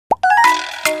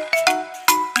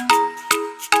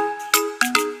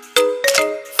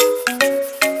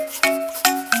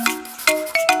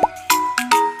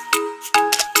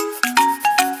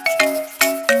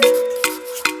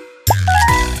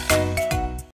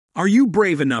Are you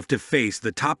brave enough to face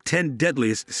the top 10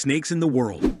 deadliest snakes in the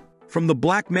world? From the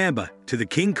Black Mamba to the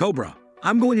King Cobra,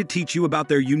 I'm going to teach you about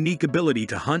their unique ability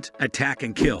to hunt, attack,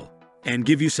 and kill, and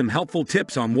give you some helpful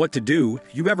tips on what to do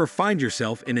if you ever find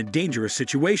yourself in a dangerous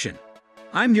situation.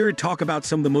 I'm here to talk about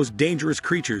some of the most dangerous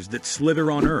creatures that slither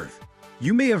on Earth.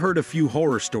 You may have heard a few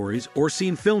horror stories or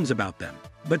seen films about them,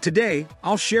 but today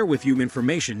I'll share with you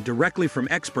information directly from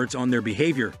experts on their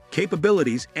behavior,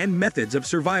 capabilities, and methods of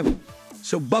survival.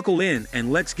 So buckle in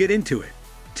and let's get into it.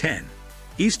 10.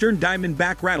 Eastern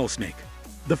Diamondback Rattlesnake.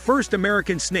 The first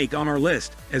American snake on our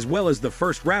list, as well as the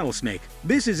first rattlesnake.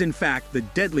 This is in fact the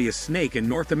deadliest snake in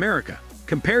North America.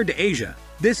 Compared to Asia,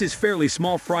 this is fairly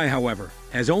small fry however,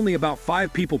 as only about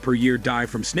 5 people per year die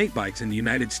from snake bites in the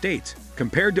United States,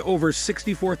 compared to over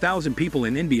 64,000 people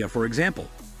in India for example.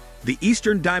 The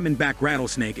Eastern Diamondback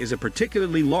Rattlesnake is a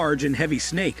particularly large and heavy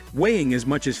snake, weighing as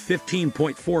much as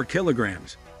 15.4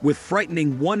 kilograms. With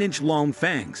frightening 1-inch long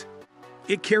fangs.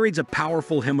 It carries a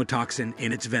powerful hemotoxin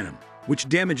in its venom, which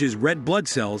damages red blood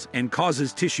cells and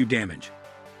causes tissue damage.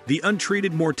 The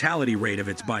untreated mortality rate of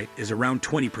its bite is around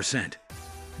 20%.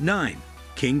 9.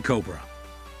 King Cobra.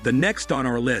 The next on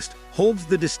our list holds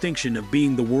the distinction of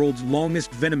being the world's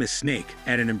longest venomous snake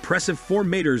at an impressive 4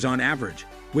 meters on average,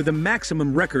 with a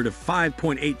maximum record of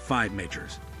 5.85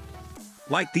 meters.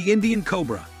 Like the Indian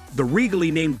cobra, the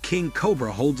regally named King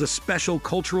Cobra holds a special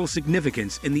cultural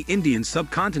significance in the Indian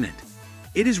subcontinent.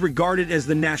 It is regarded as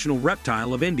the national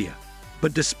reptile of India,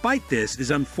 but despite this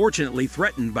is unfortunately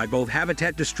threatened by both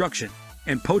habitat destruction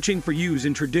and poaching for use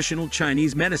in traditional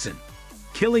Chinese medicine.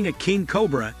 Killing a king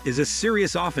cobra is a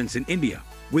serious offense in India,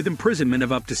 with imprisonment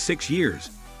of up to 6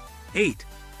 years. 8.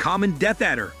 Common death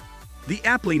adder. The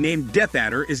aptly named death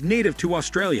adder is native to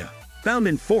Australia, found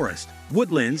in forest,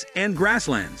 woodlands, and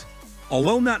grasslands.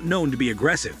 Although not known to be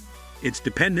aggressive, its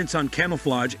dependence on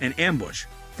camouflage and ambush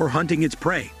for hunting its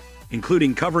prey,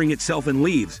 including covering itself in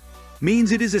leaves,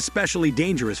 means it is especially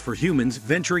dangerous for humans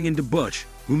venturing into bush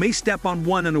who may step on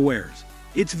one unawares.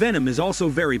 Its venom is also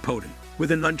very potent,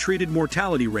 with an untreated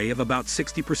mortality rate of about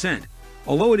 60%.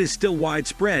 Although it is still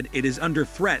widespread, it is under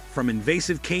threat from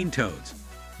invasive cane toads.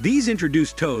 These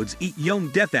introduced toads eat young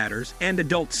death adders, and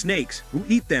adult snakes who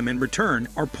eat them in return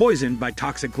are poisoned by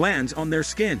toxic glands on their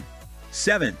skin.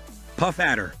 7. Puff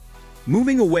adder.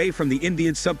 Moving away from the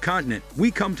Indian subcontinent, we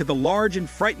come to the large and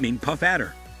frightening puff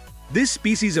adder. This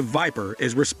species of viper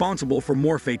is responsible for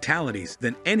more fatalities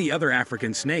than any other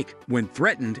African snake. When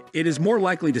threatened, it is more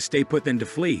likely to stay put than to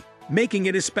flee, making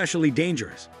it especially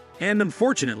dangerous. And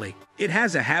unfortunately, it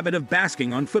has a habit of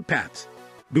basking on footpaths.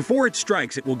 Before it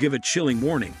strikes, it will give a chilling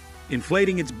warning,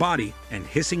 inflating its body and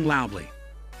hissing loudly.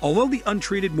 Although the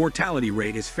untreated mortality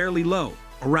rate is fairly low,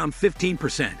 around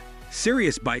 15%,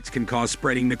 serious bites can cause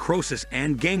spreading necrosis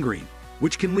and gangrene,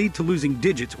 which can lead to losing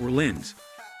digits or limbs.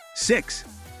 6.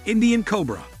 Indian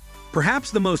cobra.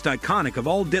 Perhaps the most iconic of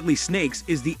all deadly snakes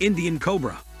is the Indian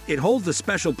cobra. It holds a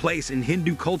special place in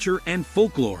Hindu culture and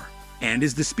folklore, and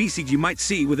is the species you might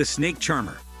see with a snake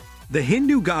charmer. The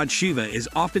Hindu god Shiva is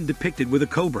often depicted with a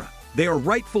cobra. They are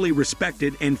rightfully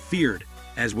respected and feared,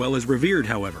 as well as revered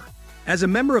however. As a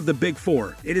member of the Big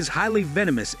Four, it is highly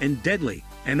venomous and deadly,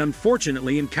 and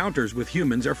unfortunately encounters with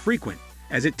humans are frequent,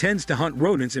 as it tends to hunt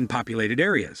rodents in populated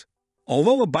areas.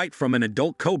 Although a bite from an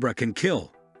adult cobra can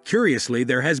kill, curiously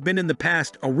there has been in the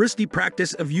past a risky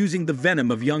practice of using the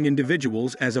venom of young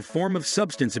individuals as a form of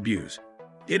substance abuse.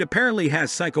 It apparently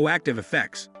has psychoactive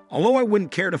effects, although I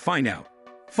wouldn't care to find out.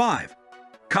 5.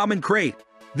 Common krait.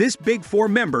 This Big Four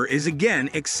member is again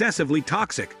excessively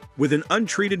toxic, with an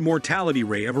untreated mortality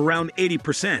rate of around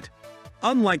 80%.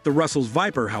 Unlike the Russell's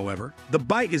viper, however, the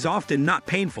bite is often not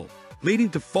painful, leading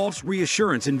to false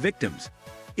reassurance in victims.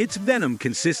 Its venom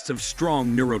consists of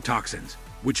strong neurotoxins,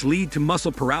 which lead to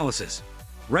muscle paralysis,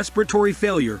 respiratory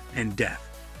failure, and death.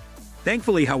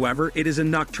 Thankfully, however, it is a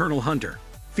nocturnal hunter,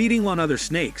 feeding on other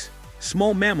snakes,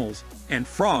 small mammals, and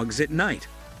frogs at night.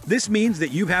 This means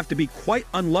that you have to be quite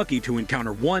unlucky to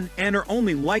encounter one and are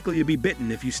only likely to be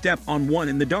bitten if you step on one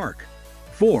in the dark.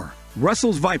 4.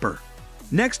 Russell's viper.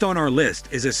 Next on our list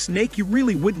is a snake you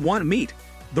really wouldn't want to meet.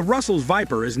 The Russell's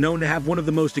viper is known to have one of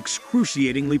the most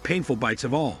excruciatingly painful bites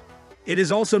of all. It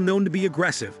is also known to be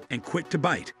aggressive and quick to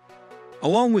bite.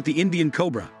 Along with the Indian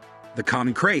cobra, the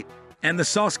common krait, and the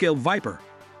saw-scaled viper,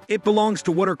 it belongs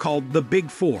to what are called the Big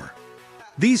Four.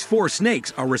 These 4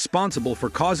 snakes are responsible for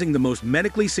causing the most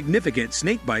medically significant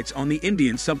snake bites on the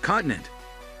Indian subcontinent.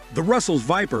 The Russell's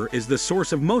viper is the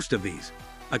source of most of these,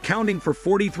 accounting for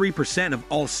 43% of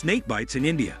all snake bites in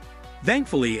India.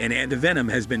 Thankfully, an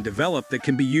antivenom has been developed that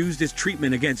can be used as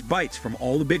treatment against bites from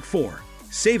all the big four,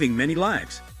 saving many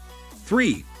lives.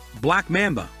 3. Black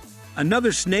Mamba.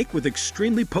 Another snake with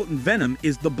extremely potent venom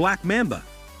is the Black Mamba.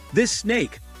 This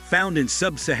snake, found in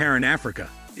sub-Saharan Africa,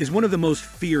 is one of the most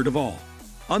feared of all.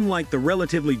 Unlike the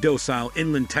relatively docile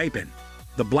Inland Taipan,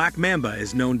 the Black Mamba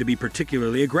is known to be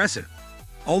particularly aggressive.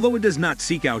 Although it does not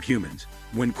seek out humans,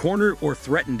 when cornered or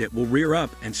threatened it will rear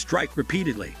up and strike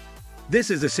repeatedly.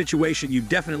 This is a situation you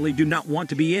definitely do not want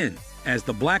to be in, as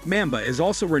the Black Mamba is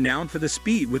also renowned for the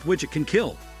speed with which it can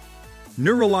kill.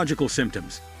 Neurological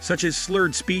symptoms, such as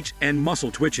slurred speech and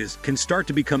muscle twitches, can start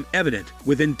to become evident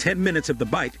within 10 minutes of the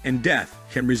bite, and death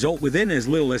can result within as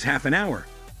little as half an hour.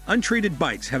 Untreated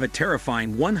bites have a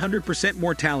terrifying 100%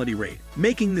 mortality rate,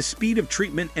 making the speed of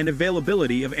treatment and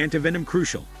availability of antivenom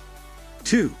crucial.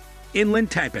 2.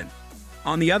 Inland Taipan.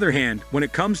 On the other hand, when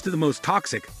it comes to the most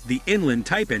toxic, the Inland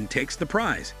Taipan takes the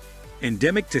prize.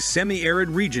 Endemic to semi-arid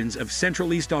regions of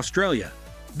Central East Australia,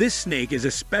 this snake is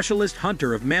a specialist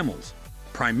hunter of mammals,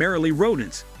 primarily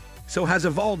rodents, so has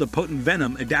evolved a potent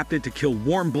venom adapted to kill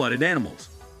warm-blooded animals.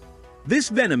 This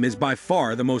venom is by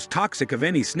far the most toxic of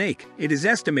any snake. It is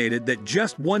estimated that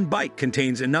just one bite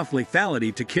contains enough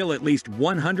lethality to kill at least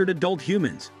 100 adult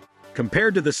humans.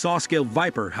 Compared to the saw-scaled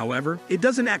viper, however, it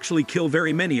doesn't actually kill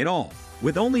very many at all,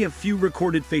 with only a few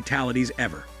recorded fatalities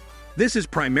ever. This is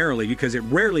primarily because it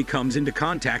rarely comes into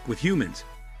contact with humans,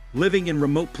 living in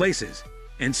remote places,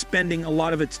 and spending a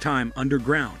lot of its time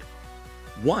underground.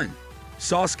 1.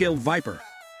 Saw-scaled viper.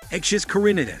 Ichthys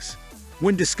corynidus.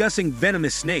 When discussing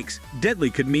venomous snakes, deadly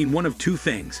could mean one of two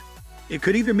things. It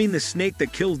could either mean the snake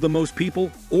that kills the most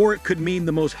people, or it could mean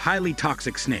the most highly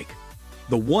toxic snake,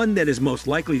 the one that is most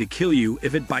likely to kill you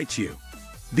if it bites you.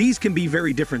 These can be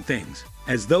very different things,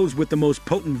 as those with the most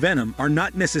potent venom are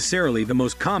not necessarily the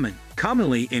most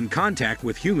commonly in contact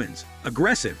with humans,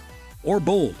 aggressive, or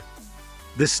bold.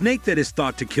 The snake that is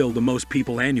thought to kill the most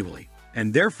people annually,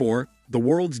 and therefore the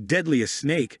world's deadliest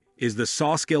snake, is the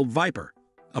saw-scaled viper,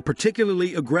 a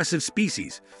particularly aggressive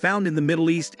species found in the Middle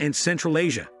East and Central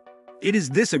Asia. It is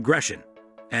this aggression,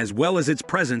 as well as its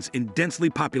presence in densely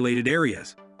populated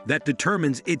areas, that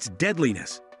determines its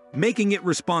deadliness, making it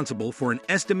responsible for an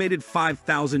estimated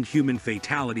 5,000 human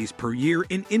fatalities per year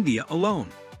in India alone.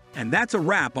 And that's a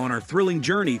wrap on our thrilling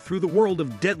journey through the world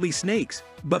of deadly snakes.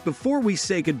 But before we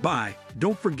say goodbye,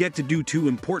 don't forget to do 2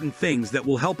 important things that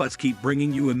will help us keep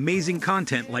bringing you amazing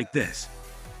content like this.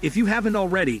 If you haven't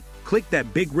already, click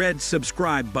that big red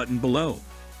subscribe button below.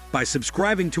 By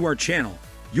subscribing to our channel,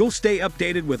 you'll stay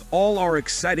updated with all our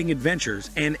exciting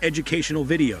adventures and educational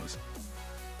videos.